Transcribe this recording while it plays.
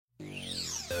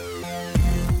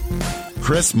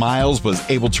Chris Miles was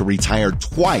able to retire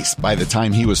twice by the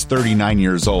time he was 39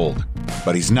 years old.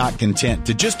 But he's not content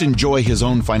to just enjoy his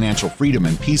own financial freedom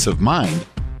and peace of mind.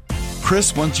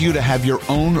 Chris wants you to have your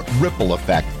own ripple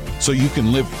effect so you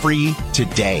can live free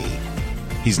today.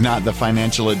 He's not the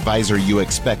financial advisor you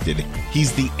expected.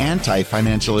 He's the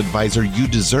anti-financial advisor you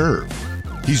deserve.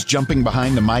 He's jumping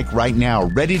behind the mic right now,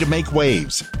 ready to make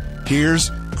waves. Here's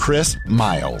Chris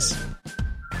Miles.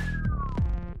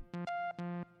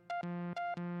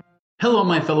 Hello,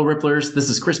 my fellow Ripplers. This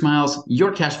is Chris Miles,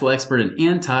 your cash flow expert and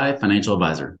anti-financial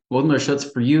advisor. Welcome to our show. It's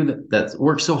for you that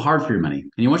works so hard for your money.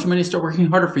 And you want your money to start working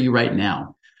harder for you right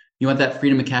now. You want that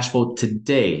freedom and cash flow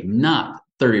today, not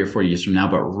 30 or 40 years from now,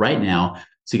 but right now,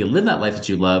 so you can live that life that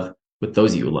you love with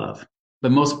those you love.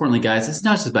 But most importantly, guys, it's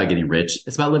not just about getting rich.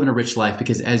 It's about living a rich life,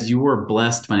 because as you are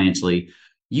blessed financially,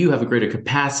 you have a greater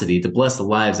capacity to bless the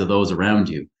lives of those around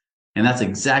you. And that's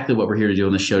exactly what we're here to do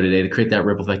on the show today, to create that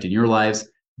ripple effect in your lives.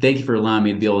 Thank you for allowing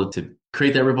me to be able to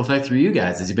create that ripple effect through you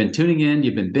guys. As you've been tuning in,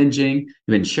 you've been binging, you've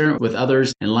been sharing it with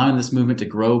others, and allowing this movement to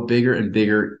grow bigger and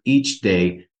bigger each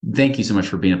day. Thank you so much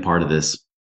for being a part of this.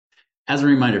 As a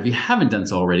reminder, if you haven't done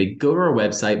so already, go to our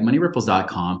website,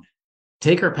 moneyripples.com,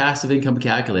 take our passive income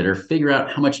calculator, figure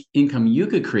out how much income you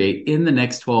could create in the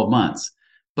next 12 months.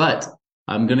 But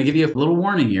I'm going to give you a little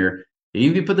warning here.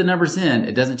 Even if you put the numbers in,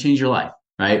 it doesn't change your life.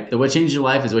 Right? So what changes your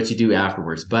life is what you do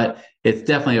afterwards. But it's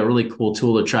definitely a really cool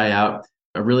tool to try out.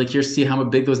 I'm really curious to see how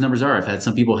big those numbers are. I've had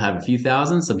some people have a few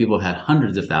thousand, some people have had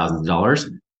hundreds of thousands of dollars.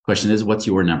 Question is, what's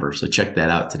your number? So check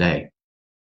that out today.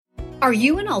 Are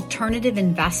you an alternative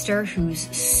investor who's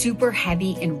super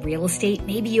heavy in real estate?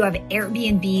 Maybe you have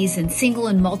Airbnbs and single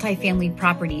and multifamily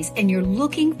properties, and you're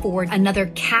looking for another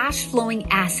cash flowing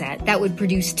asset that would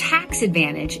produce tax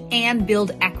advantage and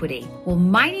build equity. Well,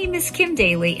 my name is Kim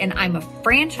Daly, and I'm a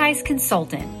franchise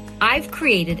consultant. I've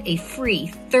created a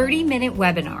free 30-minute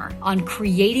webinar on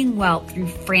creating wealth through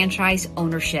franchise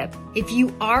ownership. If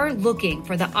you are looking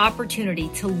for the opportunity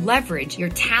to leverage your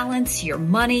talents, your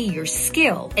money, your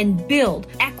skill, and build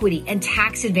equity and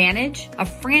tax advantage, a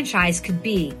franchise could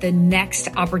be the next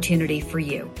opportunity for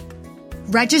you.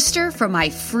 Register for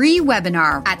my free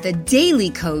webinar at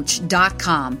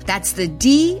thedailycoach.com. That's the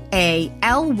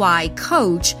DALY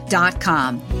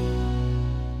coach.com.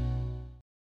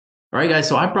 All right, guys.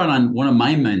 So I brought on one of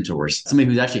my mentors, somebody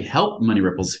who's actually helped Money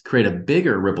Ripples create a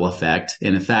bigger ripple effect.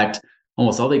 And in fact,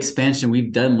 almost all the expansion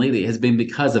we've done lately has been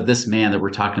because of this man that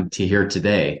we're talking to here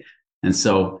today. And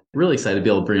so really excited to be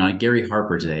able to bring on Gary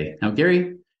Harper today. Now,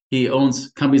 Gary, he owns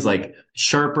companies like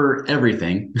Harper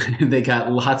everything. They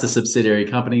got lots of subsidiary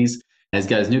companies. He's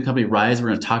got his new company, Rise, we're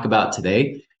going to talk about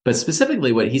today. But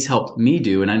specifically what he's helped me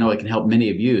do, and I know it can help many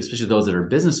of you, especially those that are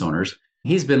business owners,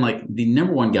 he's been like the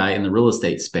number one guy in the real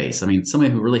estate space. I mean,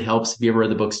 somebody who really helps. If you ever read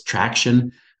the books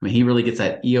Traction, I mean, he really gets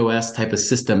that EOS type of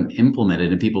system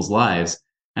implemented in people's lives.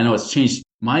 I know it's changed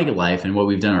my life and what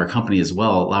we've done in our company as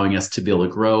well, allowing us to be able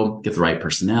to grow, get the right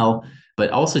personnel,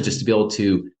 but also just to be able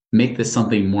to make this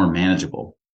something more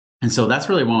manageable. And so that's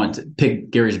really what I want to pick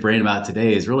Gary's brain about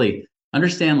today, is really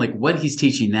understand like what he's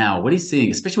teaching now, what he's seeing,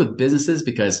 especially with businesses,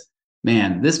 because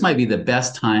man, this might be the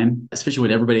best time, especially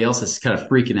when everybody else is kind of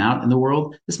freaking out in the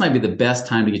world. This might be the best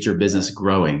time to get your business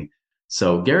growing.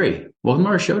 So Gary, welcome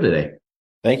to our show today.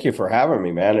 Thank you for having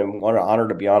me, man. And what an honor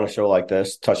to be on a show like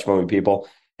this, touch moving people.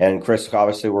 And Chris,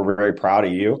 obviously, we're very proud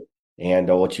of you and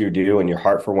what you do and your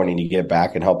heart for wanting to give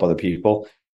back and help other people.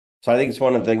 So I think it's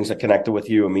one of the things that connected with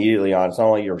you immediately on. It's not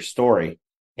only your story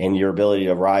and your ability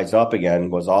to rise up again,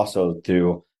 was also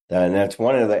through that. And that's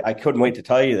one of the, I couldn't wait to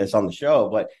tell you this on the show,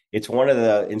 but it's one of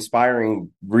the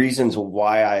inspiring reasons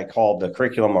why I called the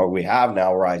curriculum or we have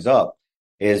now Rise Up,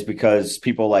 is because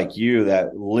people like you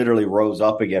that literally rose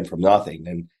up again from nothing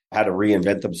and had to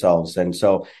reinvent themselves. And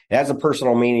so it has a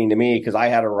personal meaning to me because I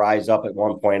had to rise up at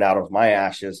one point out of my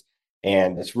ashes.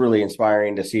 And it's really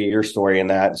inspiring to see your story in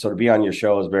that. So to be on your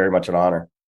show is very much an honor.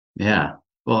 Yeah.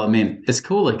 Well, I mean, it's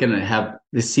cool like going to have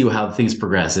to see how things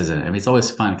progress, isn't it? I mean, it's always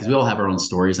fun because we all have our own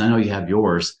stories. I know you have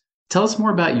yours. Tell us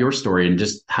more about your story and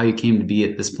just how you came to be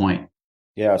at this point.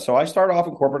 Yeah. So I started off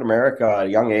in corporate America at a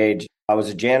young age. I was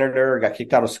a janitor, got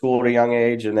kicked out of school at a young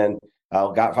age, and then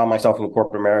found myself in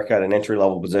corporate America at an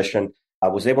entry-level position. I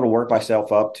was able to work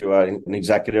myself up to an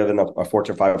executive in a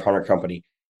Fortune 500 company.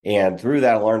 And through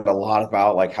that, I learned a lot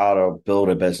about like how to build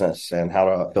a business and how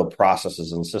to build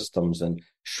processes and systems and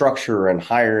structure and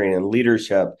hiring and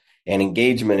leadership and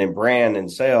engagement and brand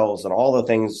and sales and all the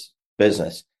things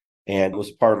business. And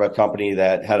was part of a company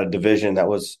that had a division that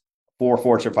was for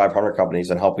Fortune 500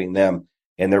 companies and helping them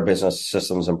in their business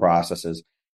systems and processes.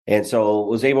 And so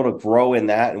was able to grow in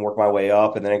that and work my way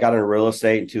up. And then I got into real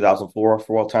estate in 2004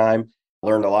 for a time.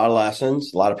 Learned a lot of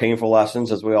lessons, a lot of painful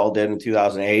lessons, as we all did in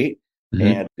 2008. Mm-hmm.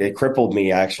 And it crippled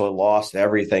me. I actually lost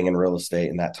everything in real estate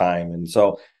in that time. And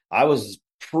so I was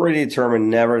pretty determined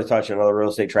never to touch another real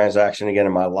estate transaction again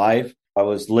in my life. I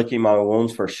was licking my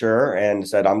wounds for sure and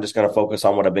said, I'm just going to focus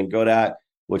on what I've been good at,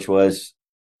 which was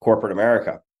corporate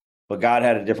America. But God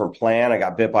had a different plan. I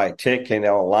got bit by a tick, came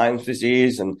down with Lyme's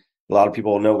disease, and a lot of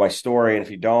people know my story. And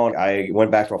if you don't, I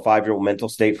went back to a 5-year-old mental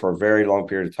state for a very long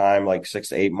period of time, like 6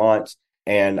 to 8 months.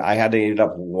 And I had to end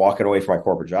up walking away from my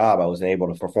corporate job. I wasn't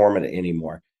able to perform it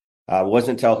anymore. It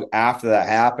wasn't until after that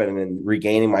happened and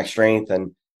regaining my strength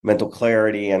and mental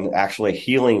clarity and actually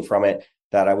healing from it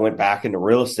that I went back into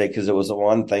real estate, because it was the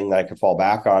one thing that I could fall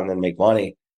back on and make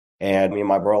money. And me and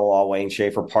my brother-in-law, Wayne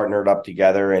Schaefer, partnered up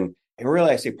together. And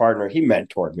really, I say partner, he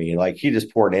mentored me. Like, he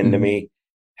just poured into me,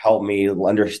 helped me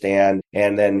understand,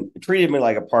 and then treated me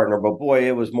like a partner. But boy,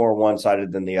 it was more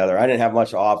one-sided than the other. I didn't have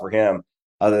much to offer him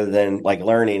other than like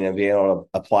learning and being able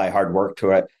to apply hard work to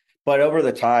it. But over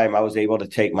the time, I was able to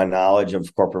take my knowledge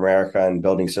of corporate America and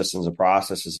building systems and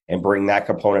processes and bring that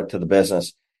component to the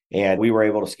business. And we were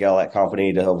able to scale that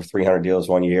company to over 300 deals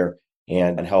one year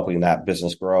and helping that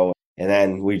business grow. And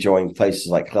then we joined places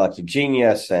like Collective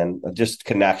Genius, and just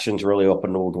connections really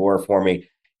opened the door for me.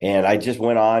 And I just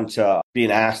went on to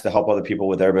being asked to help other people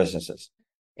with their businesses.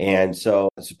 And so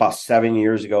it's about 7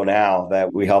 years ago now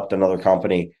that we helped another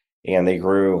company and they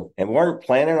grew, and we weren't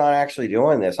planning on actually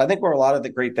doing this. I think where a lot of the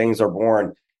great things are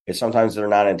born is sometimes they're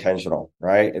not intentional,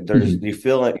 right? You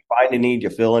feel it, you find a need, you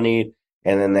feel a need,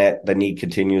 and then the need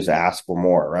continues to ask for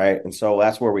more, right? And so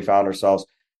that's where we found ourselves.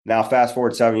 Now, fast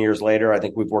forward 7 years later, I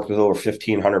think we've worked with over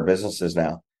 1,500 businesses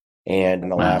now. And in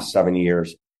the last 7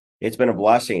 years, it's been a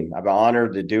blessing. I've been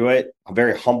honored to do it. I'm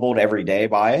very humbled every day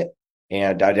by it.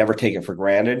 And I never take it for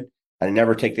granted. I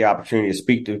never take the opportunity to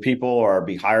speak to people or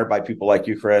be hired by people like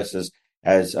you, Chris,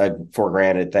 as a for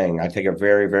granted thing. I take it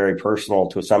very, very personal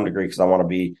to some degree, because I want to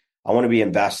be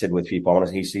invested with people. I want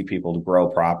to see people to grow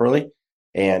properly.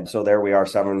 And so there we are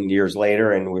 7 years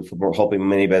later, and we're helping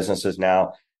many businesses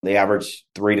now. They average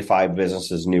 3 to 5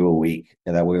 businesses new a week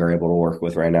that we are able to work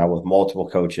with right now with multiple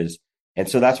coaches. And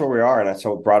so that's where we are. And that's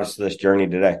what brought us to this journey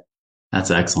today. That's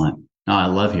excellent. Oh, I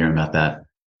love hearing about that.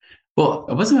 Well,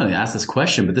 I wasn't going to ask this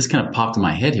question, but this kind of popped in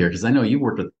my head here, because I know you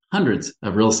worked with hundreds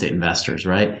of real estate investors,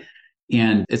 right?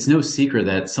 And it's no secret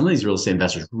that some of these real estate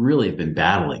investors really have been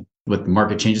battling with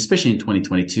market change, especially in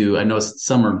 2022. I know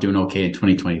some are doing okay in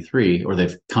 2023, or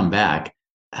they've come back.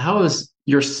 How is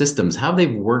your systems, how have they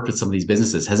worked with some of these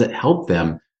businesses? Has it helped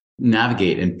them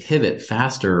navigate and pivot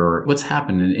faster, or what's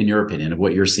happened in your opinion of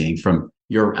what you're seeing from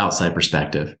your outside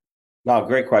perspective? No,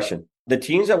 great question. The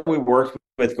teams that we worked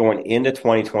with going into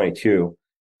 2022,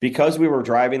 because we were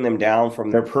driving them down from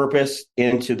their purpose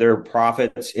into their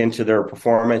profits, into their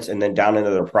performance, and then down into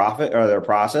their profit or their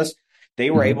process, they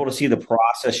were able to see the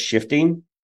process shifting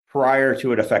prior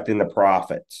to it affecting the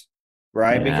profits,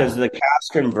 right? Yeah. Because the cash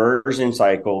conversion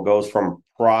cycle goes from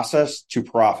process to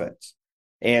profits.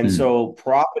 And so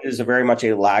profit is very much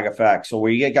a lag effect. So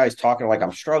where you get guys talking like,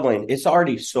 I'm struggling, it's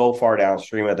already so far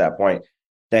downstream at that point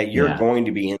that you're going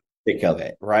to be in the thick of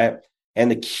it, right?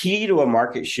 And the key to a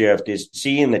market shift is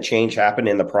seeing the change happen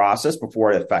in the process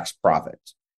before it affects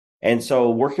profits. And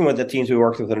so working with the teams we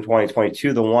worked with in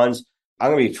 2022, the ones,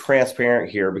 I'm going to be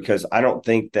transparent here, because I don't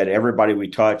think that everybody we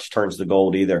touch turns to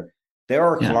gold either. There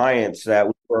are clients that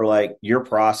were like, your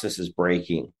process is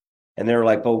breaking. And they're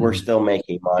like, but we're still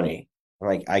making money. I'm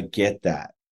like, I get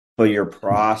that, but your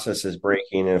process is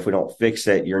breaking. And if we don't fix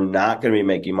it, you're not going to be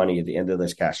making money at the end of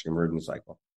this cash conversion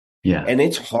cycle. Yeah. And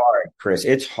it's hard, Chris.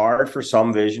 It's hard for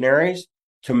some visionaries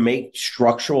to make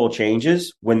structural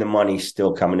changes when the money's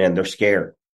still coming in. They're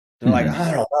scared. They're like, I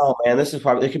don't know, man, this is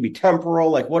probably, it could be temporal.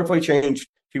 Like, what if we change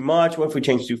too much? What if we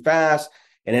change too fast?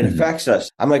 And it affects us.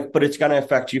 I'm like, but it's going to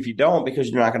affect you if you don't, because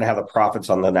you're not going to have the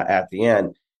profits on at the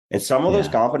end. And some of those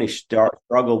companies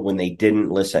struggled when they didn't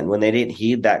listen, when they didn't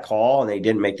heed that call and they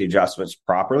didn't make the adjustments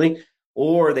properly,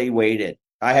 or they waited.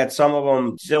 I had some of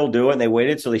them still do it and they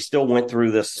waited. So they still went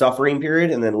through the suffering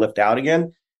period and then lift out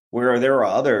again, where there were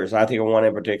others. I think of one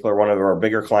in particular, one of our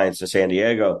bigger clients in San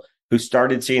Diego, who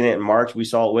started seeing it in March. We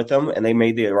saw it with them and they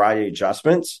made the right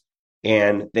adjustments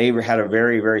and they had a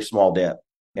very, very small dip.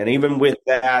 And even with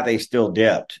that, they still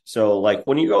dipped. So like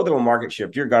when you go through a market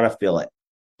shift, you're going to feel it.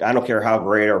 I don't care how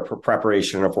great or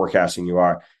preparation or forecasting you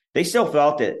are. They still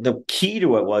felt it. The key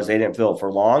to it was they didn't feel it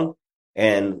for long,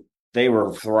 and they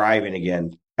were thriving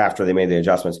again after they made the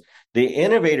adjustments. The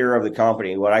innovator of the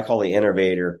company, what I call the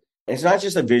innovator, it's not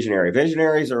just a visionary.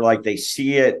 Visionaries are like, they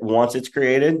see it once it's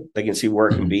created. They can see where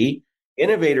it can be.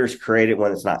 Innovators create it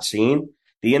when it's not seen.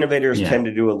 The innovators tend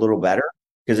to do a little better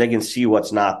because they can see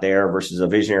what's not there versus a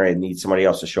visionary that needs somebody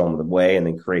else to show them the way and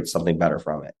then create something better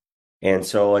from it. And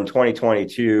so in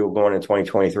 2022, going into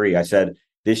 2023, I said,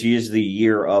 this is the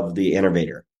year of the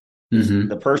innovator. Mm-hmm.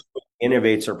 The person who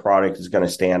innovates their product is going to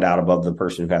stand out above the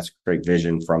person who has to create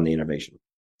vision from the innovation.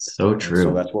 So true.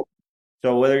 So that's what.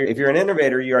 So if you're an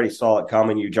innovator, you already saw it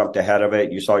coming, you jumped ahead of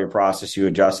it, you saw your process, you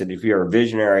adjusted. If you're a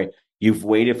visionary, you've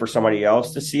waited for somebody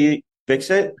else to fix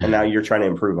it, and now you're trying to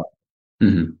improve on it.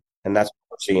 Mm-hmm. And that's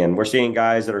what we're seeing. We're seeing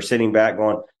guys that are sitting back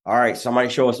going, all right, somebody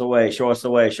show us the way, show us the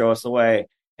way, show us the way.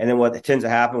 And then what tends to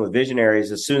happen with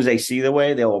visionaries, as soon as they see the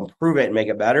way, they'll improve it and make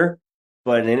it better.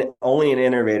 But only an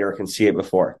innovator can see it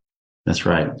before. That's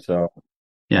right. So,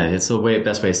 yeah, it's the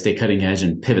best way to stay cutting edge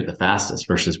and pivot the fastest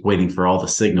versus waiting for all the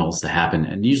signals to happen.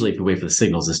 And usually if you wait for the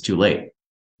signals, it's too late.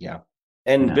 Yeah.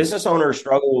 And business owners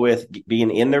struggle with being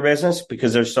in their business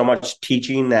because there's so much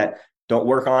teaching that don't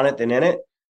work on it than in it.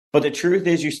 But the truth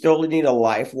is you still need a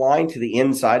lifeline to the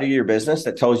inside of your business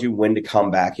that tells you when to come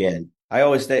back in. I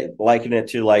always liken it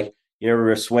to like,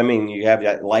 you're swimming, you have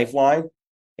that lifeline.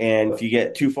 And if you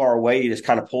get too far away, you just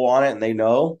kind of pull on it and they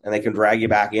know, and they can drag you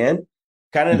back in.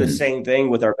 Kind of the same thing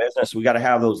with our business. We got to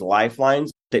have those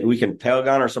lifelines that we can tug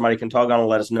on, or somebody can tug on and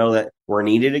let us know that we're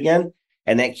needed again.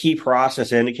 And that key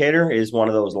process indicator is one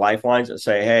of those lifelines that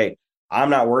say, hey, I'm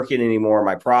not working anymore.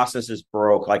 My process is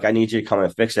broke. Like, I need you to come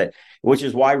and fix it, which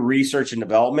is why research and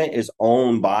development is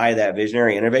owned by that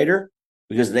visionary innovator,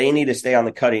 because they need to stay on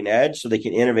the cutting edge so they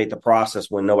can innovate the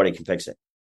process when nobody can fix it.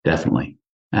 Definitely.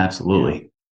 Absolutely. Yeah.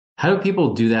 How do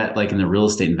people do that, like in the real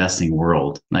estate investing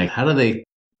world? Like, how do they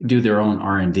do their own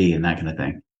R&D and that kind of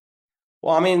thing?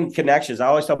 Well, I mean, connections. I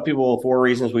always tell people 4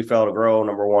 reasons we fail to grow.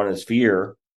 Number 1 is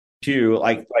fear. 2,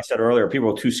 like I said earlier,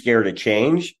 people are too scared to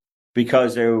change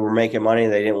because they were making money.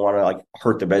 They didn't want to like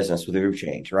hurt the business with their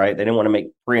change, right? They didn't want to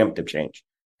make preemptive change.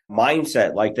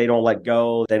 Mindset, like they don't let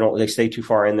go. They stay too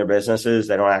far in their businesses.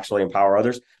 They don't actually empower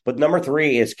others. But number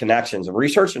 3 is connections.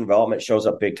 Research and development shows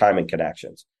up big time in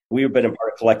connections. We've been a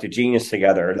part of Collective Genius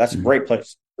together. That's a great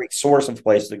place, great source of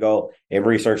place to go and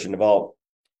research and develop.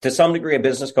 To some degree, a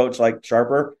business coach like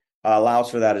Harper allows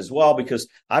for that as well, because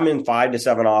I'm in 5 to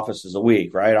 7 offices a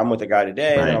week, right? I'm with a guy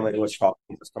today, and then I'm in Wichita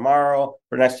tomorrow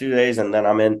for the next 2 days, and then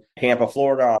I'm in Tampa,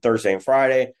 Florida on Thursday and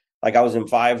Friday. Like, I was in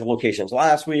 5 locations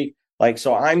last week. Like,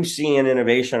 so I'm seeing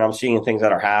innovation. I'm seeing things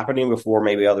that are happening before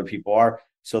maybe other people are.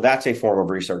 So that's a form of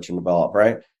research and develop,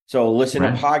 right? So listen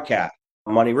to podcasts,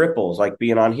 Money Ripples, like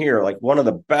being on here. Like, one of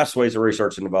the best ways to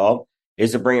research and develop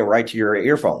is to bring it right to your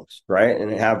earphones, right?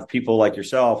 And have people like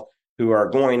yourself who are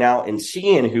going out and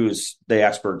seeing who's the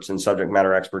experts and subject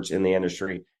matter experts in the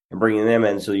industry and bringing them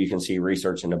in so you can see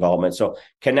research and development. So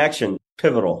connection,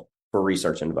 pivotal for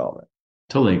research and development.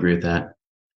 Totally agree with that.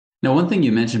 Now, one thing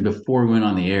you mentioned before we went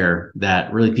on the air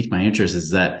that really piqued my interest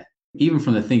is that even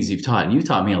from the things you've taught, and you've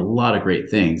taught me a lot of great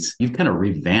things, you've kind of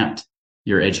revamped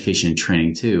your education and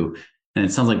training too. And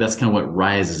it sounds like that's kind of what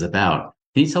RISE is about.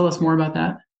 Can you tell us more about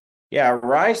that? Yeah,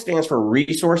 RISE stands for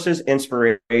Resources,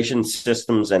 Inspiration,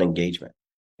 Systems, and Engagement.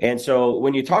 And so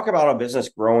when you talk about a business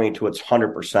growing to its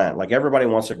 100%, like everybody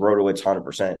wants to grow to its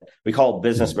 100%, we call it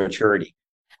business maturity.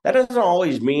 That doesn't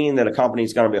always mean that a company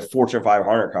is going to be a Fortune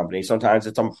 500 company. Sometimes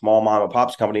it's a small mom and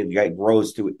pop's company that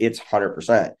grows to its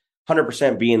 100%.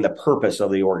 100% being the purpose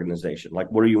of the organization. Like,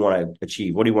 what do you want to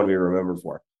achieve? What do you want to be remembered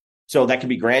for? So that could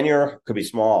be granular, could be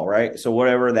small, right? So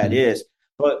whatever that is.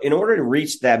 But in order to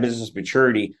reach that business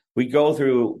maturity, we go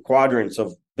through quadrants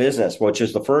of business, which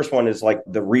is the first one is like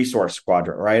the resource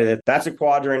quadrant, right? That's a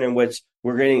quadrant in which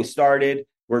we're getting started.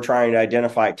 We're trying to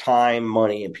identify time,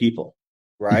 money, and people,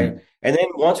 right? And then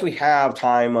once we have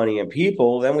time, money, and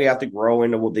people, then we have to grow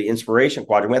into the inspiration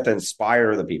quadrant. We have to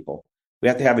inspire the people. We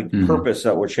have to have a purpose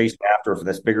that we're chasing after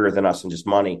that's bigger than us and just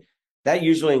money. That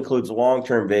usually includes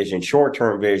long-term vision,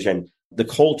 short-term vision, the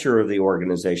culture of the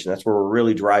organization. That's where we're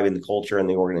really driving the culture in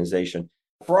the organization.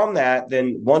 From that,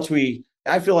 then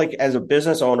I feel like as a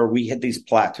business owner, we hit these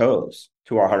plateaus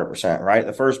to our 100%, right?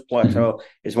 The first plateau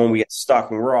is when we get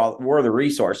stuck and we're the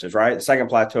resources, right? The second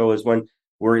plateau is when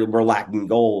we're lacking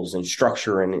goals and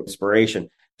structure and inspiration.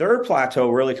 Third plateau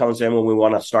really comes in when we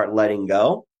want to start letting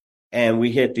go. And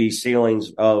we hit these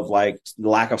ceilings of like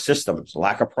lack of systems,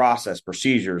 lack of process,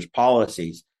 procedures,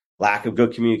 policies, lack of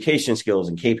good communication skills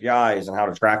and KPIs and how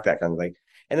to track that kind of thing.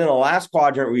 And then the last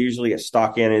quadrant we usually get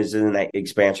stuck in is in that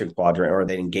expansion quadrant or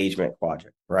the engagement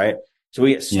quadrant, right? So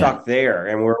we get stuck there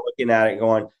and we're looking at it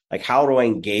going like, how do I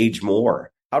engage more?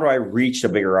 How do I reach a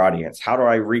bigger audience? How do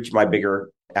I reach my bigger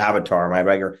avatar, my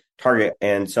bigger target?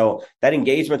 And so that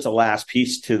engagement's the last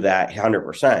piece to that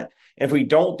 100%. If we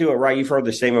don't do it right, you've heard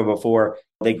the statement before,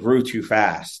 they grew too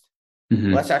fast.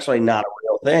 Well, that's actually not a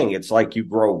real thing. It's like you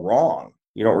grow wrong.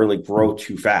 You don't really grow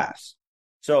too fast.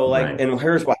 So like, Right. and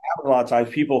here's what happens a lot of times.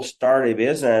 People start a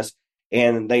business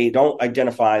and they don't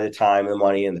identify the time, the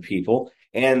money, and the people,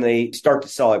 and they start to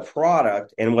sell a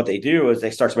product. And what they do is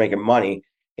they start making money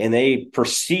and they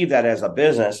perceive that as a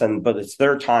business, but it's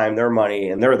their time, their money,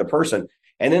 and they're the person.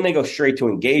 And then they go straight to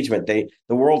engagement. The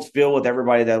world's filled with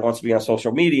everybody that wants to be on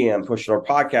social media and push their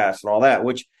podcasts and all that,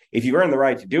 which if you earn the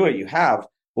right to do it, you have.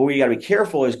 But what you got to be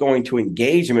careful is going to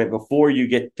engagement before you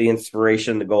get the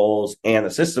inspiration, the goals, and the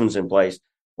systems in place,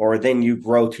 or then you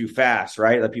grow too fast,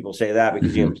 right? Let people say that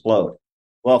because you implode.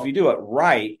 Well, if you do it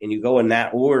right and you go in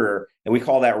that order, and we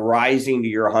call that rising to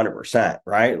your 100%,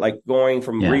 right? Like going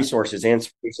from resources,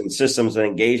 inspiration, systems, and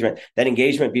engagement, that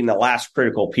engagement being the last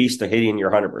critical piece to hitting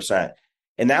your 100%.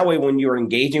 And that way, when you're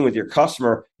engaging with your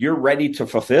customer, you're ready to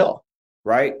fulfill,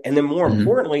 right? And then more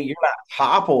importantly, you're not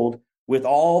toppled with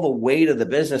all the weight of the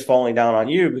business falling down on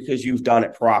you because you've done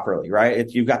it properly, right?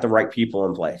 You've got the right people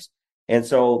in place. And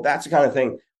so that's the kind of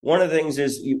thing. One of the things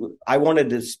is I wanted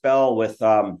to dispel with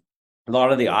a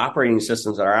lot of the operating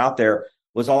systems that are out there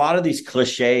was a lot of these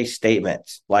cliche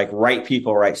statements like right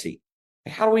people, right seat.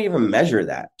 How do we even measure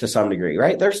that to some degree,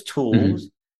 right? There's tools,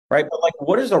 right? But like,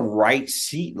 what does a right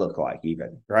seat look like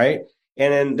even, right?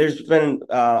 And then there's been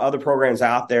other programs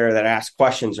out there that ask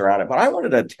questions around it, but I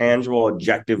wanted a tangible,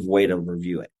 objective way to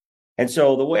review it. And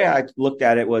so the way I looked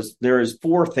at it was there is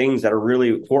 4 things that are really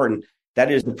important.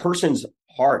 That is the person's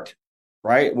heart,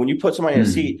 right? When you put somebody in a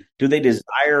seat, do they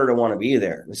desire to want to be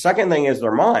there? The second thing is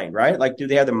their mind, right? Like, do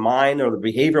they have the mind or the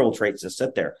behavioral traits to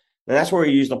sit there? And that's where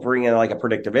we usually bring in like a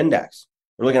predictive index.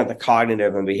 We're looking at the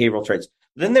cognitive and behavioral traits.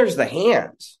 Then there's the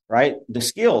hands, right? The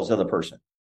skills of the person.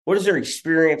 What is their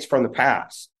experience from the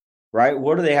past, right?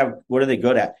 What do they have? What are they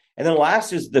good at? And then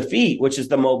last is the feet, which is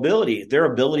the mobility, their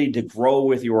ability to grow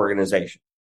with your organization.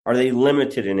 Are they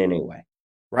limited in any way,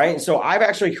 right? And so I've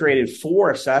actually created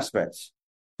 4 assessments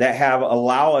that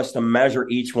allow us to measure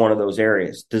each one of those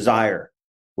areas. Desire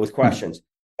with questions.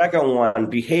 Second one,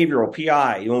 behavioral,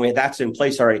 PI. That's in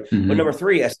place already. But number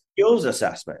 3, a skills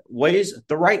assessment. Ways,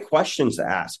 the right questions to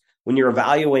ask when you're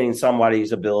evaluating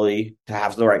somebody's ability to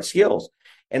have the right skills.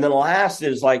 And then last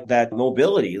is like that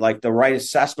mobility, like the right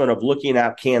assessment of looking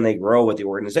at can they grow with the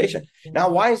organization. Now,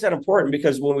 why is that important?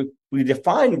 Because when we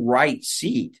define right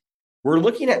seat, we're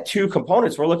looking at 2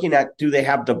 components. We're looking at, do they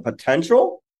have the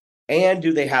potential and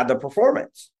do they have the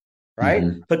performance, right?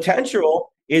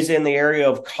 Potential is in the area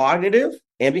of cognitive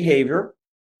and behavior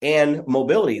and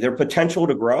mobility, their potential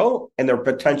to grow and their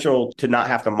potential to not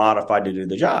have to modify to do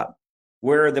the job.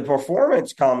 Where the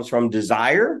performance comes from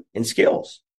desire and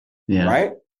skills.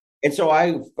 Right. And so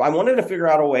I wanted to figure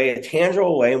out a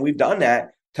tangible way, and we've done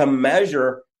that to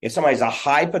measure if somebody's a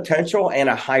high potential and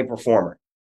a high performer.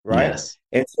 Right. Yes.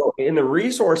 And so in the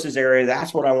resources area,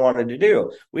 that's what I wanted to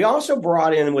do. We also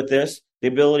brought in with this the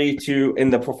ability to, in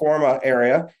the performa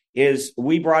area, is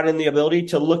we brought in the ability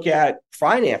to look at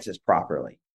finances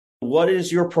properly. What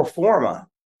is your performa?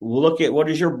 Look at what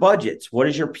is your budgets? What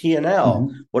is your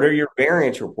P&L? What are your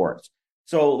variance reports?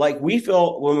 So like we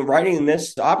feel when we're writing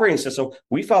this operating system,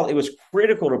 we felt it was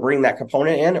critical to bring that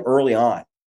component in early on,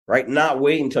 right? Not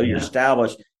wait until you're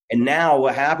established. And now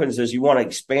what happens is you want to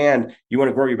expand, you want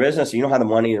to grow your business, and you don't have the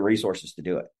money and resources to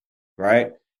do it,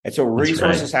 right? And so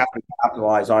resources have to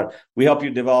capitalize on. We help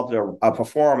you develop a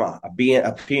performa,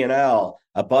 a P&L,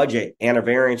 a budget, and a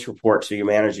variance report so you're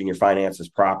managing your finances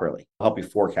properly. I'll help you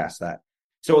forecast that.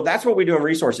 So that's what we do in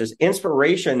resources.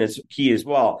 Inspiration is key as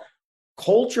well.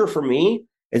 Culture for me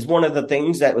is one of the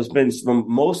things that has been the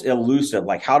most elusive.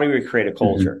 Like, how do we create a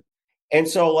culture? And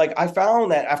so like I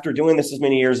found that after doing this as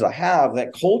many years as I have,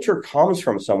 that culture comes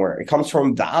from somewhere. It comes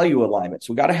from value alignment.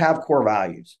 So we got to have core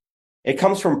values. It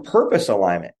comes from purpose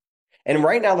alignment. And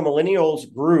right now the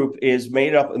millennials group is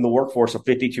made up in the workforce of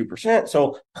 52%.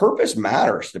 So purpose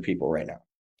matters to people right now.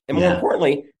 And more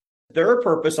importantly, their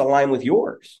purpose align with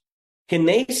yours. Can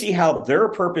they see how their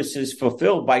purpose is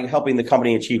fulfilled by helping the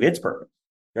company achieve its purpose?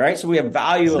 Right. So we have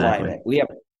value alignment. We have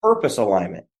purpose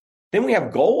alignment. Then we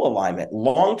have goal alignment,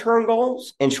 long-term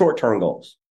goals and short-term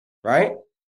goals. Right.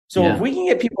 So if we can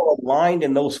get people aligned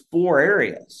in those 4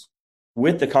 areas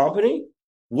with the company,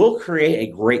 we'll create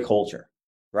a great culture.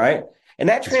 Right. And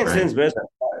that transcends business.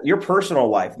 Your personal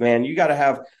life, man, you got to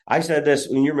have, I said this,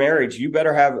 in your marriage, you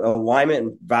better have alignment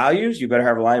in values, you better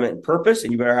have alignment in purpose,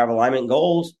 and you better have alignment in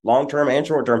goals, long-term and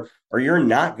short-term, or you're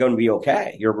not going to be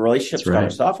okay. Your relationship's going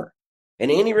to suffer.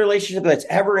 And any relationship that's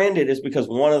ever ended is because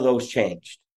one of those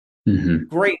changed.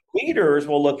 Great leaders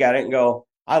will look at it and go,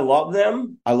 I love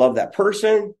them. I love that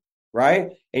person.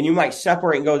 Right. And you might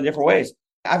separate and go different ways.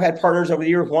 I've had partners over the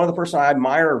years. One of the person I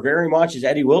admire very much is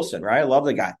Eddie Wilson, right? I love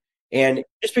the guy. And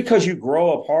just because you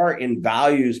grow apart in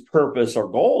values, purpose, or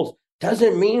goals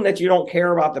doesn't mean that you don't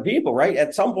care about the people, right?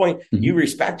 At some point, you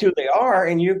respect who they are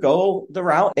and you go the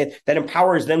route that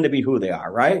empowers them to be who they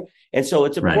are, right? And so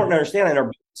it's important to understand that our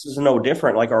business is no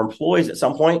different. Like our employees at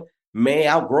some point may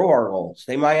outgrow our goals.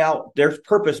 Their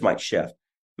purpose might shift.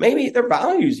 Maybe their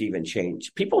values even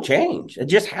change. People change. It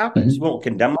just happens. We won't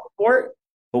condemn them for it,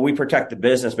 but we protect the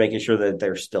business, making sure that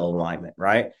there's still alignment,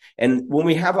 right? And when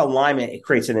we have alignment, it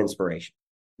creates an inspiration,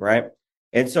 right?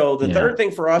 And so the third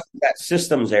thing for us is that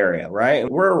systems area, right?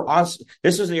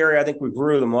 This is the area I think we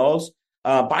grew the most.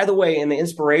 By the way, in the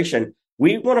inspiration,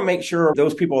 we want to make sure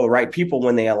those people are the right people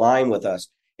when they align with us.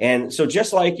 And so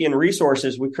just like in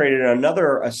resources, we created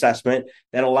another assessment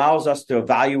that allows us to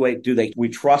evaluate, we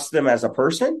trust them as a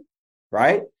person,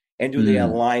 right? And do they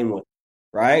align with,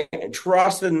 right? And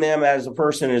trust in them as a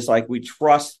person is like, we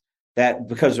trust that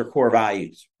because their core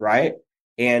values, right?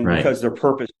 And because their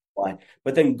purpose is aligned.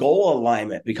 But then goal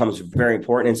alignment becomes very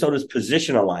important. And so does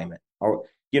position alignment. Or,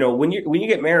 when you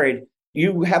get married,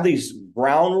 you have these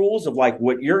ground rules of like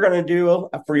what you're going to do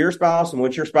for your spouse and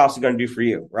what your spouse is going to do for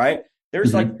you, right?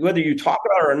 There's like, whether you talk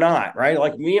about it or not, right?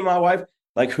 Like me and my wife,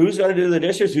 like who's going to do the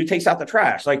dishes, who takes out the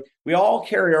trash? Like we all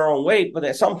carry our own weight, but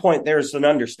at some point there's an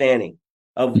understanding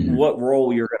of what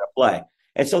role you're going to play.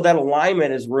 And so that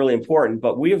alignment is really important,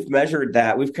 but we've measured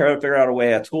that. We've figured out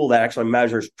a tool that actually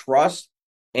measures trust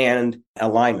and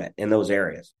alignment in those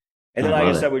areas. And then, like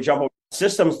I said, we jump over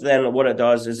systems. Then what it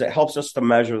does is it helps us to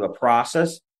measure the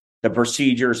process, the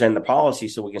procedures, and the policy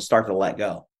so we can start to let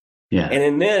go. Yeah. And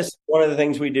in this, one of the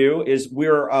things we do is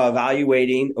we're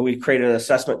evaluating, we created an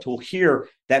assessment tool here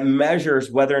that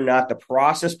measures whether or not the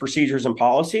process, procedures, and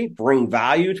policy bring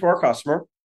value to our customer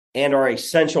and are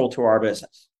essential to our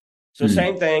business. So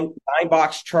same thing,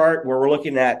 9-box chart where we're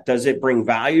looking at, does it bring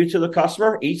value to the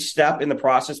customer? Each step in the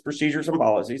process, procedures, and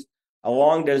policies,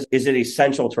 is it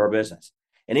essential to our business?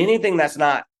 And anything that's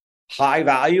not high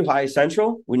value, high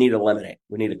essential, we need to eliminate.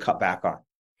 We need to cut back on.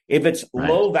 If it's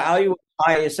low value,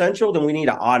 high essential, then we need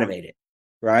to automate it,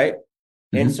 right?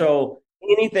 And so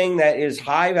anything that is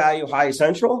high value, high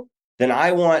essential, then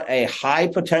I want a high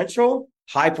potential,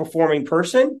 high performing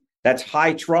person that's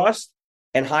high trust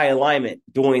and high alignment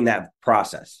doing that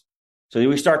process. So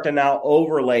we start to now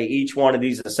overlay each one of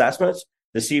these assessments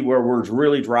to see where we're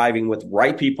really driving with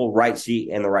right people, right seat,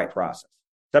 and the right process.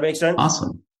 Does that make sense?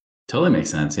 Awesome. Totally makes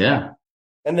sense. Yeah.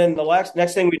 And then the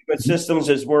next thing we do with systems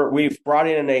is we've brought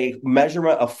in a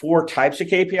measurement of 4 types of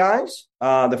KPIs.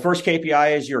 The first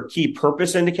KPI is your key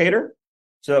purpose indicator.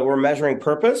 So that we're measuring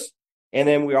purpose. And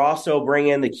then we also bring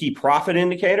in the key profit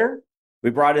indicator. We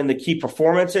brought in the key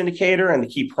performance indicator and the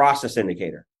key process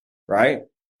indicator, right?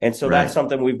 And so that's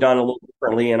something we've done a little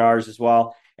differently in ours as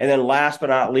well. And then last but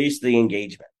not least, the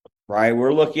engagement, right?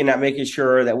 We're looking at making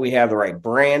sure that we have the right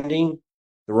branding,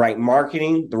 the right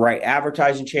marketing, the right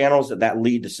advertising channels that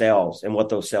lead to sales and what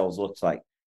those sales looks like.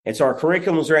 And so our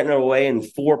curriculum is written away in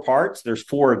 4 parts. There's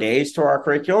 4 days to our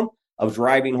curriculum of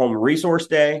driving home resource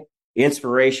day,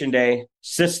 inspiration day,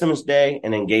 systems day,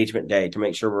 and engagement day to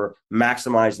make sure we're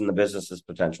maximizing the business's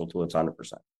potential to its 100%.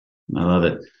 I love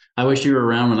it. I wish you were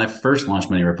around when I first launched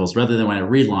Money Ripples rather than when I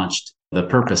relaunched the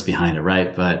purpose behind it,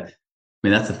 right? But I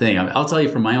mean, that's the thing. I'll tell you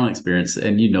from my own experience,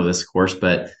 and you know this, of course,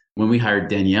 but when we hired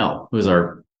Danielle, who was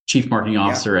our chief marketing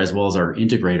officer, as well as our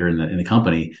integrator in the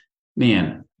company,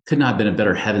 man, could not have been a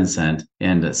better heaven sent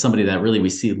and somebody that really we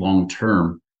see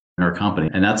long-term in our company.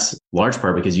 And that's large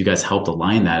part because you guys helped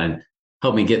align that and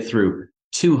helped me get through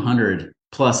 200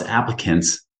 plus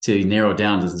applicants to narrow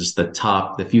down to just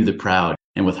the few, the crowd.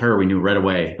 And with her, we knew right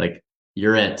away, like,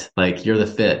 you're it, like you're the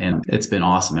fit. And it's been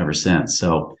awesome ever since.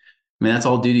 So, I mean, that's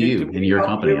all due to you and your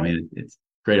company. I mean, it's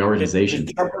a great organization.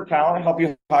 Did Harper Talent help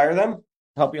you hire them?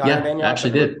 Help you hire Danielle? Yeah,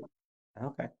 actually did.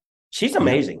 Okay. She's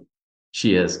amazing.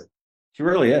 She is. She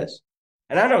really is.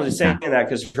 And I don't just saying that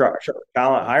because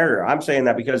Talent hired her. I'm saying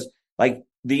that because like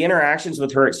the interactions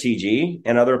with her at CG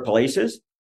and other places,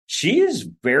 she is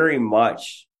very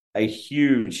much a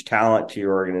huge talent to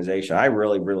your organization. I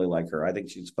really, really like her. I think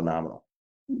she's phenomenal.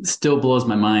 Still blows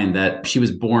my mind that she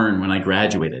was born when I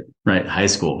graduated, right? High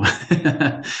school.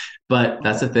 But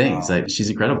that's the thing. It's like, she's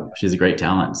incredible. She's a great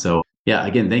talent. So yeah,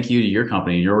 again, thank you to your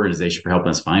company and your organization for helping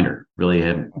us find her. Really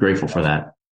am grateful for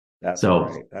that. That's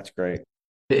great. That's great.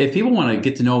 If people want to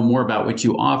get to know more about what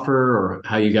you offer or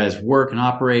how you guys work and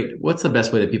operate, what's the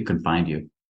best way that people can find you?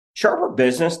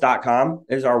 Sharperbusiness.com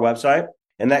is our website.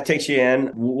 And that takes you in.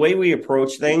 The way we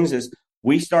approach things is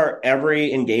we start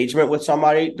every engagement with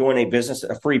somebody doing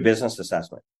a free business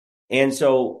assessment. And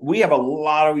so we have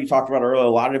we talked about earlier, a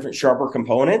lot of different Sharper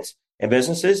components and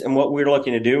businesses. And what we're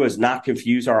looking to do is not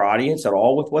confuse our audience at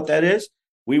all with what that is.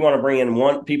 We want to bring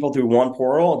in people through one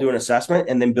portal, do an assessment,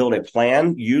 and then build a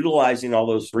plan utilizing all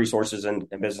those resources and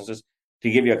businesses to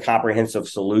give you a comprehensive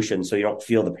solution so you don't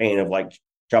feel the pain of like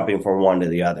jumping from one to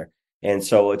the other. And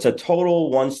so it's a total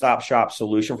one-stop shop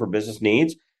solution for business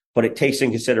needs, but it takes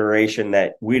in consideration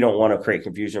that we don't want to create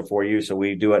confusion for you. So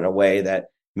we do it in a way that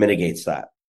mitigates that.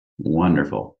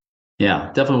 Wonderful.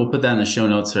 Yeah, definitely. We'll put that in the show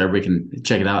notes so everybody can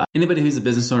check it out. Anybody who's a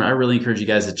business owner, I really encourage you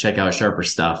guys to check out Sharper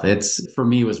stuff. For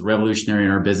me, it was revolutionary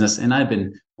in our business. And I've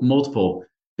been multiple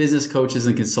business coaches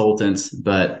and consultants,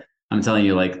 but I'm telling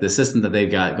you, like, the system that they've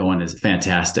got going is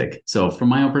fantastic. So from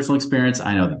my own personal experience,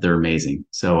 I know that they're amazing.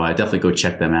 So definitely go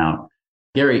check them out.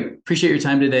 Gary, appreciate your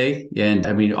time today. And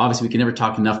I mean, obviously we can never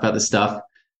talk enough about this stuff,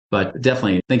 but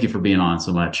definitely thank you for being on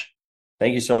so much.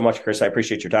 Thank you so much, Chris. I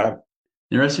appreciate your time.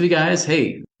 And the rest of you guys,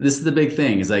 hey, this is the big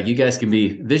thing. Is like you guys can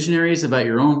be visionaries about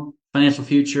your own financial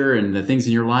future and the things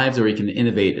in your lives, or you can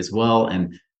innovate as well.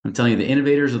 And I'm telling you, the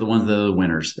innovators are the ones that are the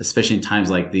winners, especially in times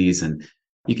like these. And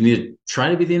you can either try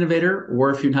to be the innovator,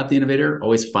 or if you're not the innovator,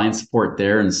 always find support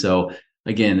there. And so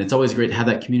again, it's always great to have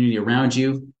that community around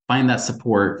you. Find that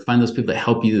support, find those people that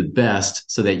help you the best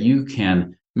so that you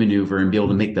can maneuver and be able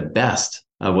to make the best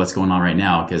of what's going on right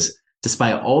now. Because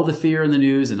despite all the fear in the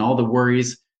news and all the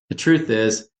worries, the truth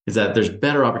is that there's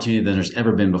better opportunity than there's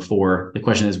ever been before. The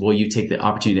question is, will you take the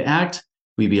opportunity to act?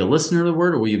 Will you be a listener to the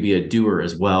word, or will you be a doer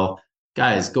as well?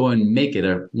 Guys, go and make it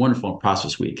a wonderful and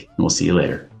prosperous week, and we'll see you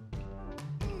later.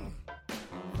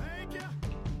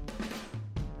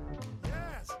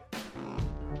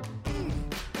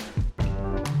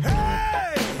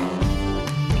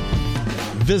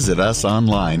 Visit us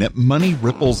online at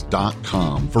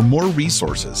moneyripples.com for more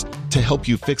resources to help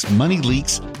you fix money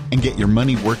leaks and get your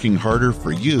money working harder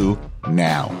for you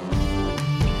now.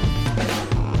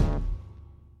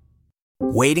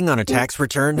 Waiting on a tax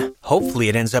return? Hopefully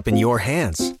it ends up in your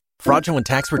hands. Fraudulent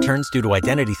tax returns due to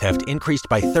identity theft increased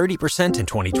by 30% in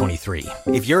 2023.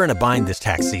 If you're in a bind this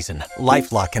tax season,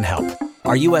 LifeLock can help.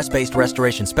 Our U.S.-based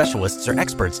restoration specialists are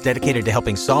experts dedicated to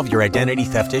helping solve your identity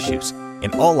theft issues.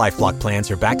 And all LifeLock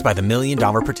plans are backed by the $1 Million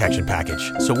Protection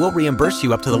Package. So we'll reimburse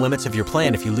you up to the limits of your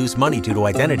plan if you lose money due to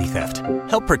identity theft.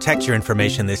 Help protect your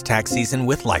information this tax season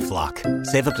with LifeLock.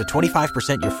 Save up to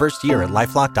 25% your first year at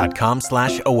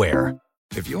LifeLock.com/aware.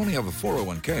 If you only have a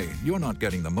 401k, you're not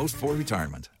getting the most for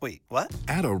retirement. Wait, what?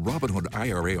 Add a Robinhood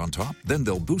IRA on top, then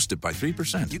they'll boost it by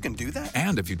 3%. You can do that?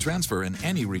 And if you transfer in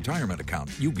any retirement account,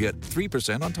 you get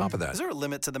 3% on top of that. Is there a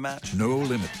limit to the match? No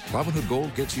limit. Robinhood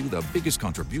Gold gets you the biggest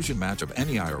contribution match of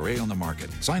any IRA on the market.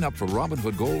 Sign up for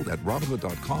Robinhood Gold at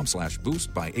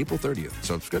Robinhood.com/boost by April 30th.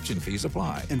 Subscription fees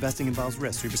apply. Investing involves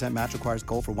risk. 3% match requires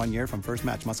gold for 1 year from first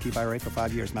match. Must keep IRA for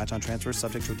 5 years. Match on transfers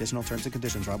subject to additional terms and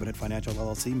conditions. Robinhood Financial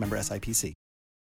LLC, member SIPC.